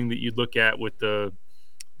one thing that you'd look at with the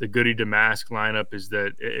Goody Domask lineup is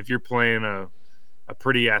that if you're playing a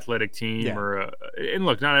pretty athletic team and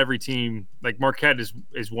look, not every team, like Marquette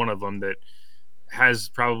is one of them that has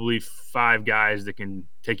probably 5 guys that can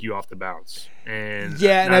take you off the bounce. And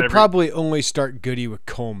I'd probably only start Goody with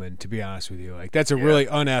Coleman, to be honest with you. Like, that's a really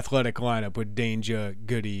unathletic lineup with Danger,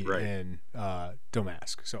 Goody, and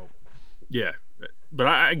Domask. So, yeah, but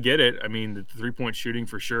I get it. I mean, the 3-point shooting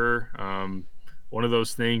for sure. One of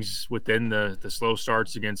those things within the slow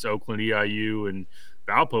starts against Oakland, EIU, and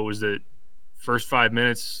Valpo was that first 5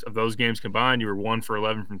 minutes of those games combined, you were 1 for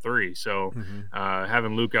 11 from 3. So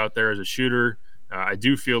having Luke out there as a shooter, I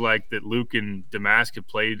do feel like that Luke and Damask have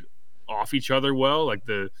played off each other well. Like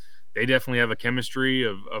they definitely have a chemistry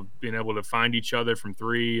of being able to find each other from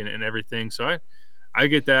 3 and everything. So I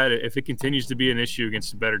get that. If it continues to be an issue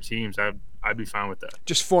against the better teams, I'd be fine with that.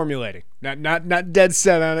 Just formulating, not dead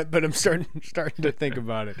set on it, but I'm starting to think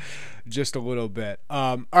about it just a little bit.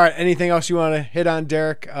 All right, anything else you want to hit on,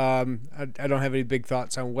 Derek? I don't have any big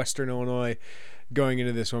thoughts on Western Illinois going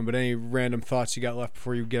into this one, but any random thoughts you got left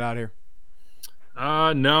before you get out here?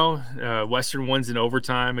 No. Western wins in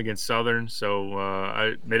overtime against Southern, so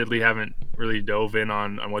I admittedly haven't really dove in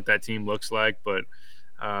on what that team looks like, but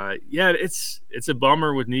it's a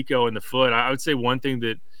bummer with Nico in the foot. I would say one thing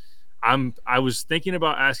that I was thinking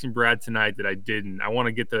about asking Brad tonight that I didn't. I want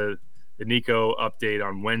to get the Nico update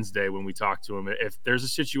on Wednesday when we talk to him. If there's a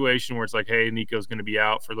situation where it's like, hey, Nico's going to be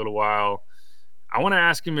out for a little while, I want to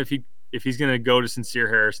ask him if he's going to go to Sincere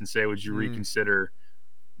Harris and say, would you reconsider,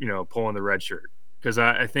 pulling the red shirt? Because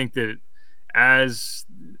I think that as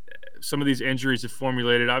some of these injuries have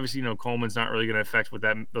formulated, obviously, Coleman's not really going to affect what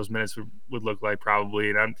those minutes would look like probably.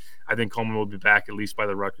 And I think Coleman will be back at least by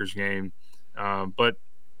the Rutgers game. But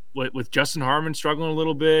with Justin Harmon struggling a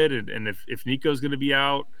little bit, and if Nico's going to be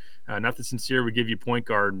out, not that Sincere would give you point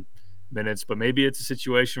guard minutes, but maybe it's a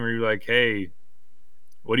situation where you're like, hey,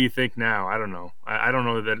 what do you think now? I don't know. I don't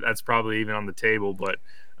know that that's probably even on the table, but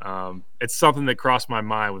it's something that crossed my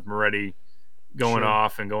mind with Moretti going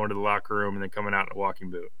off and going to the locker room and then coming out in a walking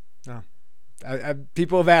boot. Oh.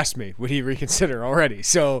 People have asked me, would he reconsider already?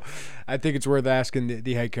 So I think it's worth asking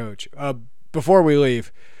the head coach. Before we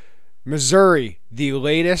leave, Missouri, the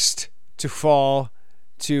latest to fall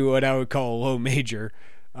to what I would call a low major.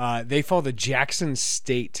 They fall to Jackson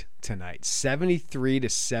State tonight,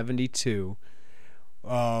 73-72.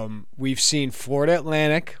 We've seen Florida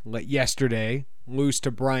Atlantic yesterday lose to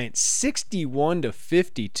Bryant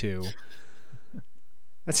 61-52.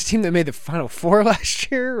 That's a team that made the Final Four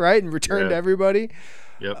last year, right? And returned everybody.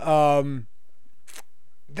 Yep.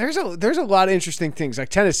 There's a lot of interesting things. Like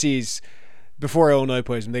Tennessee's, before Illinois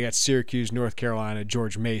plays them, they got Syracuse, North Carolina,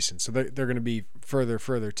 George Mason. So they're going to be further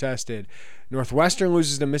tested. Northwestern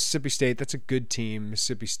loses to Mississippi State. That's a good team,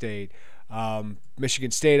 Mississippi State.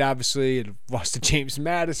 Michigan State, obviously, had lost to James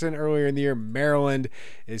Madison earlier in the year. Maryland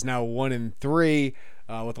is now 1-3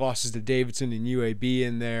 with losses to Davidson and UAB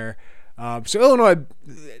in there. So Illinois,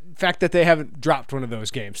 the fact that they haven't dropped one of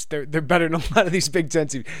those games, they're better than a lot of these Big Ten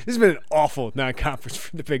teams. This has been an awful non-conference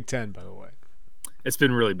for the Big Ten, by the way. It's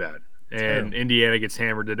been really bad. And Indiana gets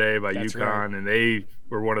hammered today by UConn, right. And they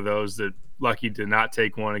were one of those that lucky to not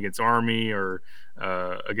take one against Army or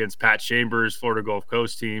against Pat Chambers' Florida Gulf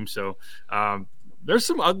Coast team. So there's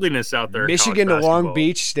some ugliness out there. Michigan to Long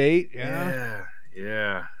Beach State. Yeah.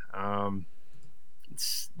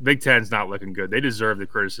 Big Ten's not looking good. They deserve the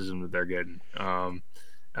criticism that they're getting.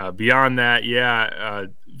 Beyond that,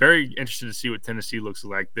 very interested to see what Tennessee looks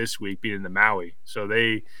like this week, being in the Maui. So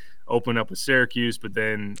they open up with Syracuse, but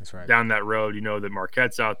then down that road, that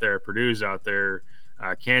Marquette's out there, Purdue's out there,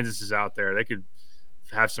 Kansas is out there. They could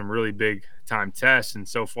have some really big time tests. And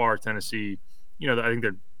so far, Tennessee, I think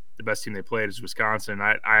they're the best team they played is Wisconsin.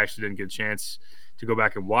 I actually didn't get a chance to go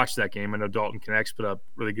back and watch that game. I know Dalton Connects put up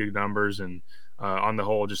really good numbers, and on the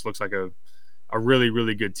whole, it just looks like a really,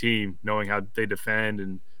 really good team, knowing how they defend,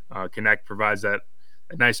 and Connect provides that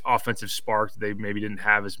a nice offensive spark that they maybe didn't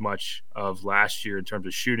have as much of last year in terms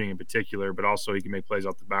of shooting in particular, but also he can make plays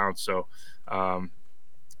off the bounce. So I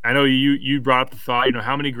know you brought up the thought,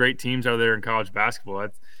 how many great teams are there in college basketball?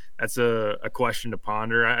 That's a question to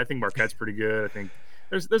ponder. I think Marquette's pretty good. I think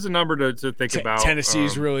there's a number to think about.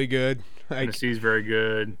 Tennessee's really good. Tennessee's very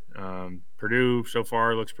good. Purdue so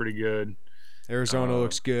far looks pretty good. Arizona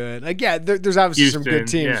looks good. There's obviously Houston, some good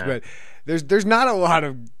teams, but there's not a lot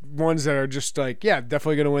of ones that are just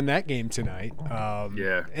definitely going to win that game tonight.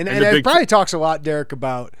 And it probably talks a lot, Derek,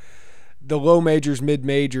 about the low majors, mid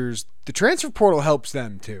majors. The transfer portal helps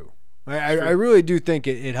them too. I really do think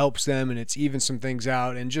it helps them, and it's even some things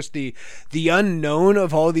out. And just the unknown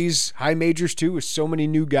of all these high majors too, with so many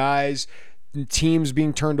new guys. teams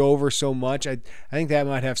being turned over so much. I think that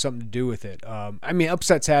might have something to do with it. I mean,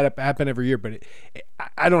 upsets happen every year, but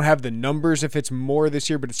I don't have the numbers if it's more this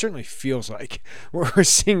year, but it certainly feels like we're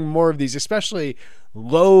seeing more of these, especially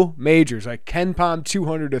low majors like Ken Pom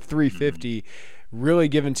 200 to 350, really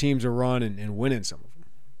giving teams a run and winning some of them.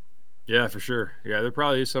 Yeah, for sure. Yeah, there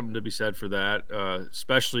probably is something to be said for that,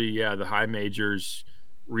 especially, the high majors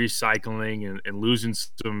recycling and losing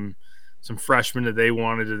some freshmen that they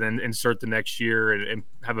wanted to then insert the next year and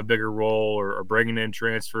have a bigger role, or bringing in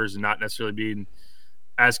transfers and not necessarily being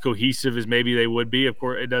as cohesive as maybe they would be. Of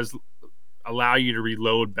course, it does allow you to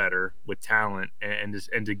reload better with talent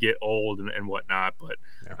and to get old and whatnot. But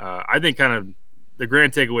I think kind of the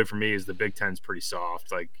grand takeaway for me is the Big Ten's pretty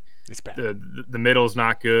soft. Like, it's bad. The middle's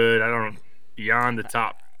not good. I don't beyond the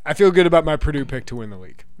top. I feel good about my Purdue pick to win the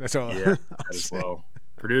league. That's all. Yeah, as well.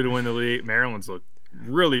 Purdue to win the league. Maryland's looked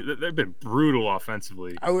really, they've been brutal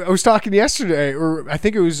offensively. I was talking yesterday, or I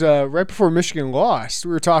think it was right before Michigan lost.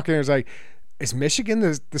 We were talking. It was like, is Michigan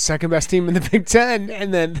the second best team in the Big Ten?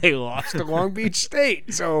 And then they lost to Long Beach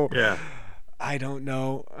State. So yeah, I don't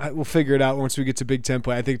know. We'll figure it out once we get to Big Ten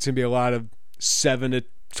play. I think it's gonna be a lot of 7 to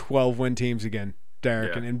 12 win teams again,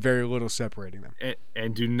 Derek, and very little separating them.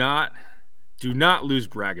 And do not lose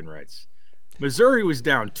bragging rights. Missouri was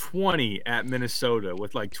down 20 at Minnesota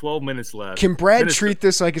with like 12 minutes left. Can Brad treat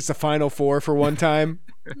this like it's the Final Four for one time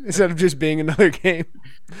instead of just being another game?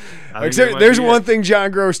 Like, there's one thing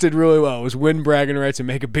John Gross did really well, was win bragging rights and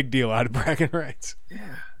make a big deal out of bragging rights.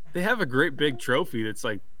 Yeah, they have a great big trophy that's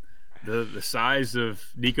like the size of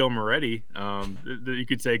Nico Moretti that you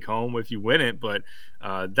could take home if you win it, but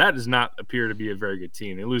that does not appear to be a very good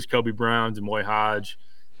team. They lose Kobe Brown, Demoy Hodge,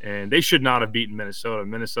 and they should not have beaten Minnesota.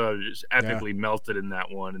 Minnesota just epically melted in that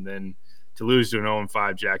one, and then to lose to an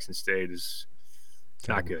 0-5 Jackson State is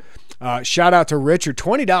not good. Shout out to Richard,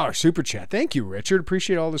 $20 super chat. Thank you, Richard.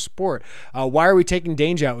 Appreciate all the support. Why are we taking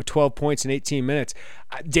Dange out with 12 points in 18 minutes?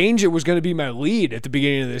 Dange was going to be my lead at the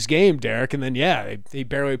beginning of this game, Derek, and then they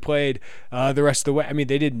barely played the rest of the way. I mean,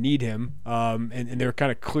 they didn't need him, and they were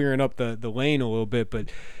kind of clearing up the lane a little bit, but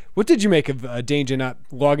what did you make of Danger not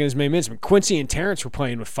logging as many minutes? I mean, Quincy and Terrence were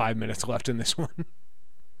playing with 5 minutes left in this one.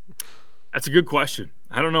 That's a good question.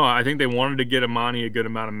 I don't know. I think they wanted to get Amani a good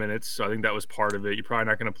amount of minutes, so I think that was part of it. You're probably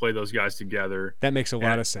not going to play those guys together. That makes a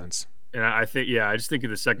lot of sense. And I think, I just think in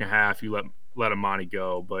the second half you let Amani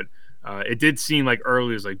go. But it did seem like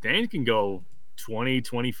early, it was like, Dane can go 20,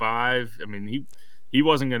 25. I mean, he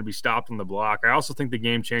wasn't going to be stopped on the block. I also think the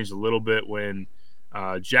game changed a little bit when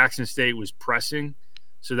Jackson State was pressing.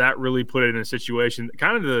 So that really put it in a situation,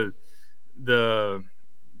 kind of the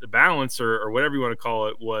balance or whatever you want to call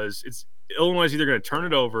it was, it's Illinois is either going to turn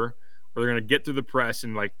it over or they're going to get through the press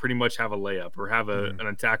and like pretty much have a layup or have an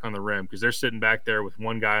attack on the rim, because they're sitting back there with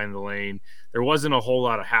one guy in the lane. There wasn't a whole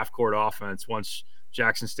lot of half-court offense once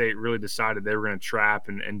Jackson State really decided they were going to trap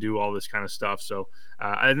and do all this kind of stuff. So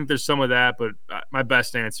I think there's some of that, but my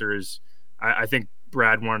best answer is I think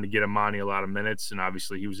Brad wanted to get Amani a lot of minutes, and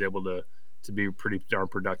obviously he was able to be pretty darn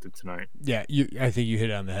productive tonight. Yeah, I think you hit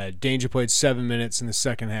it on the head. Danger played 7 minutes in the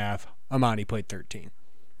second half. Amani played 13. It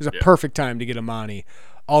was a perfect time to get Amani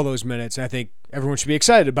all those minutes. I think everyone should be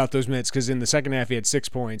excited about those minutes, because in the second half he had 6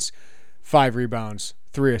 points, 5 rebounds,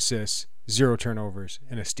 3 assists, 0 turnovers,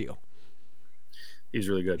 and a steal. He's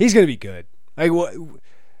really good. He's going to be good. Like, what?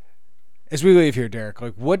 As we leave here, Derek,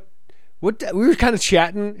 like what we were kind of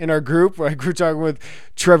chatting in our group. Like, we were talking with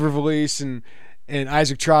Trevor Valise and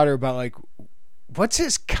Isaac Trotter about, like, what's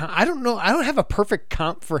his I don't know. I don't have a perfect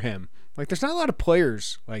comp for him. Like, there's not a lot of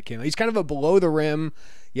players like him. He's kind of a below the rim,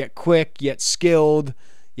 yet quick, yet skilled,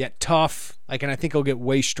 yet tough. Like, and I think he'll get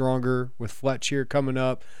way stronger with Fletch here coming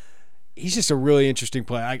up. He's just a really interesting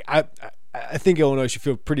player. I think Illinois should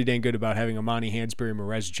feel pretty dang good about having Amani Hansberry and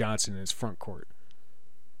Morez Johnson in his front court.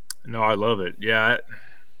 No, I love it. Yeah,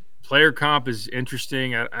 player comp is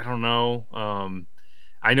interesting. I don't know.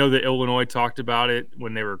 I know that Illinois talked about it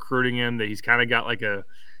when they were recruiting him, that he's kind of got like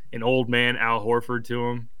an old man Al Horford to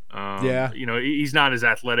him. Yeah. You know, he's not as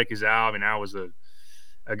athletic as Al. I mean, Al was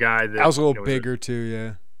a guy that – Al's a little bigger too,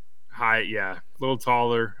 yeah. A little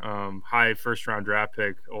taller, high first-round draft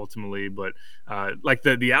pick ultimately. But like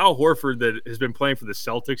the Al Horford that has been playing for the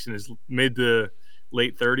Celtics in his mid to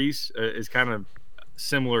late 30s is kind of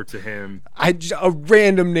similar to him. A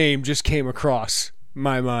random name just came across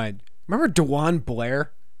my mind. Remember DeJuan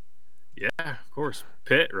Blair? Yeah, of course.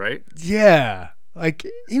 Pitt, right? Yeah. Like,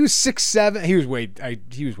 he was 6'7". He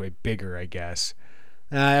was way bigger, I guess.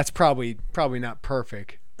 That's probably not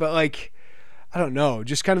perfect. But, like, I don't know,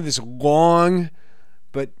 just kind of this long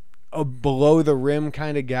but a below the rim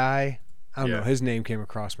kind of guy. I don't know. His name came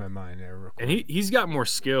across my mind there real quick. And he's got more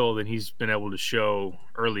skill than he's been able to show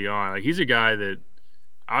early on. Like, he's a guy that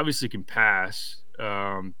obviously can pass.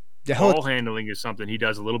 Ball handling is something he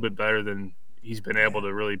does a little bit better than he's been able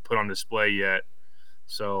to really put on display yet.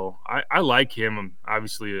 So I like him.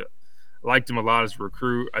 Obviously, liked him a lot as a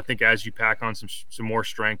recruit. I think as you pack on some more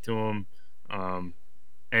strength to him, and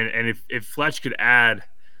if Fletch could add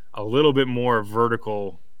a little bit more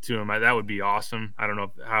vertical to him, that would be awesome. I don't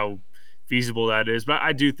know how feasible that is, but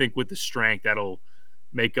I do think with the strength that'll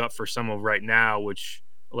make up for some of right now, which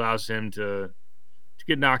allows him to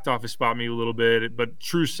get knocked off his spot maybe a little bit. But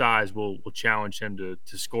true size will challenge him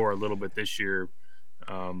to score a little bit this year.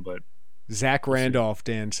 But Zach Randolph,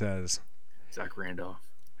 Dan says. Zach Randolph.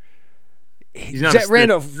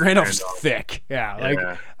 Randolph's thick. Yeah.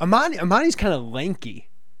 Like Amani's kind of lanky,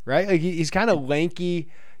 right? Like he's kind of lanky.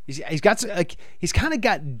 He's kind of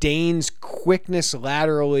got Dane's quickness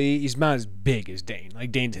laterally. He's not as big as Dane.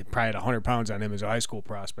 Like Dane's probably had 100 pounds on him as a high school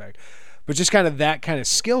prospect, but just kind of that kind of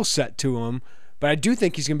skill set to him. But I do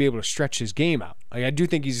think he's going to be able to stretch his game out. Like I do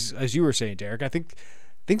think he's, as you were saying, Derek, I think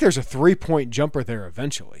there's a 3-point jumper there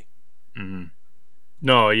eventually. Mm-hmm.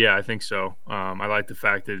 No, yeah, I think so. I like the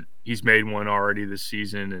fact that he's made one already this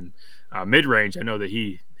season, and mid-range, I know that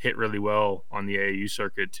he hit really well on the AAU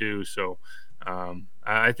circuit too. So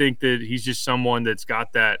I think that he's just someone that's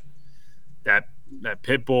got that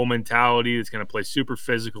pit bull mentality that's going to play super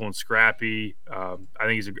physical and scrappy. I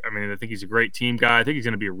think he's a great team guy. I think he's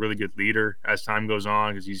going to be a really good leader as time goes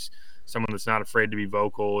on because he's someone that's not afraid to be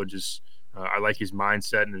vocal and just I like his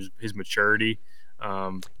mindset and his maturity.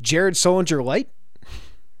 Jared Solinger light.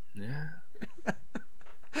 Yeah.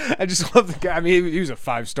 I just love the guy. I mean, he was a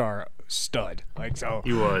 5-star stud. Like, so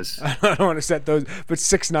he was. I don't want to set those, but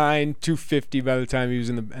 6'9", 250 by the time he was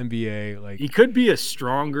in the NBA. Like, he could be a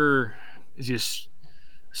stronger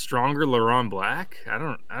LeRon Black. I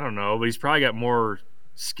don't know, but he's probably got more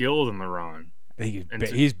skill than LeRon. I think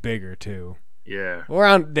he's bigger too. Yeah.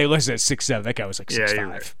 They listed at 6'7". That guy was like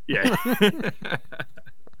 6'5". Yeah.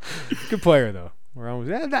 Good player though.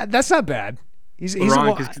 That's not bad.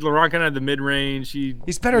 LeRon kind of had the mid range.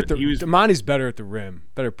 He's better at Amani's better at the rim.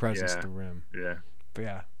 Better presence at the rim. Yeah. But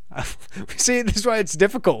yeah. See, this is why it's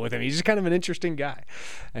difficult with him. He's just kind of an interesting guy.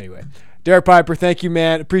 Anyway, Derek Piper, thank you,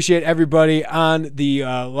 man. Appreciate everybody on the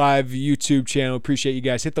live YouTube channel. Appreciate you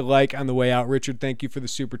guys. Hit the like on the way out. Richard, thank you for the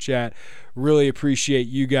super chat. Really appreciate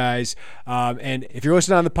you guys. And if you're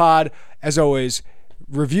listening on the pod, as always,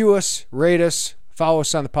 review us, rate us, follow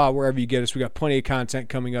us on the pod wherever you get us. We got plenty of content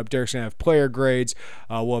coming up. Derek's going to have player grades.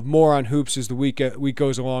 We'll have more on hoops as the week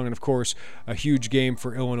goes along. And, of course, a huge game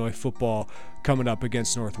for Illinois football coming up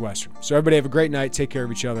against Northwestern. So everybody have a great night. Take care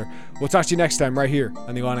of each other. We'll talk to you next time right here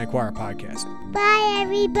on the Illini Inquirer podcast. Bye,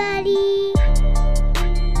 everybody.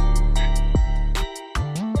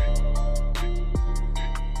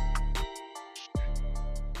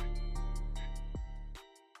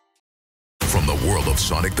 From the world of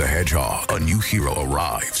Sonic the Hedgehog, a new hero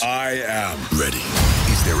arrives. I am ready.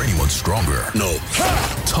 Is there anyone stronger? No.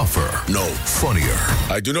 Tougher? No. Funnier?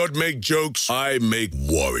 I do not make jokes. I make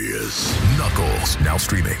warriors. Knuckles, now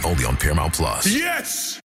streaming only on Paramount+. Yes!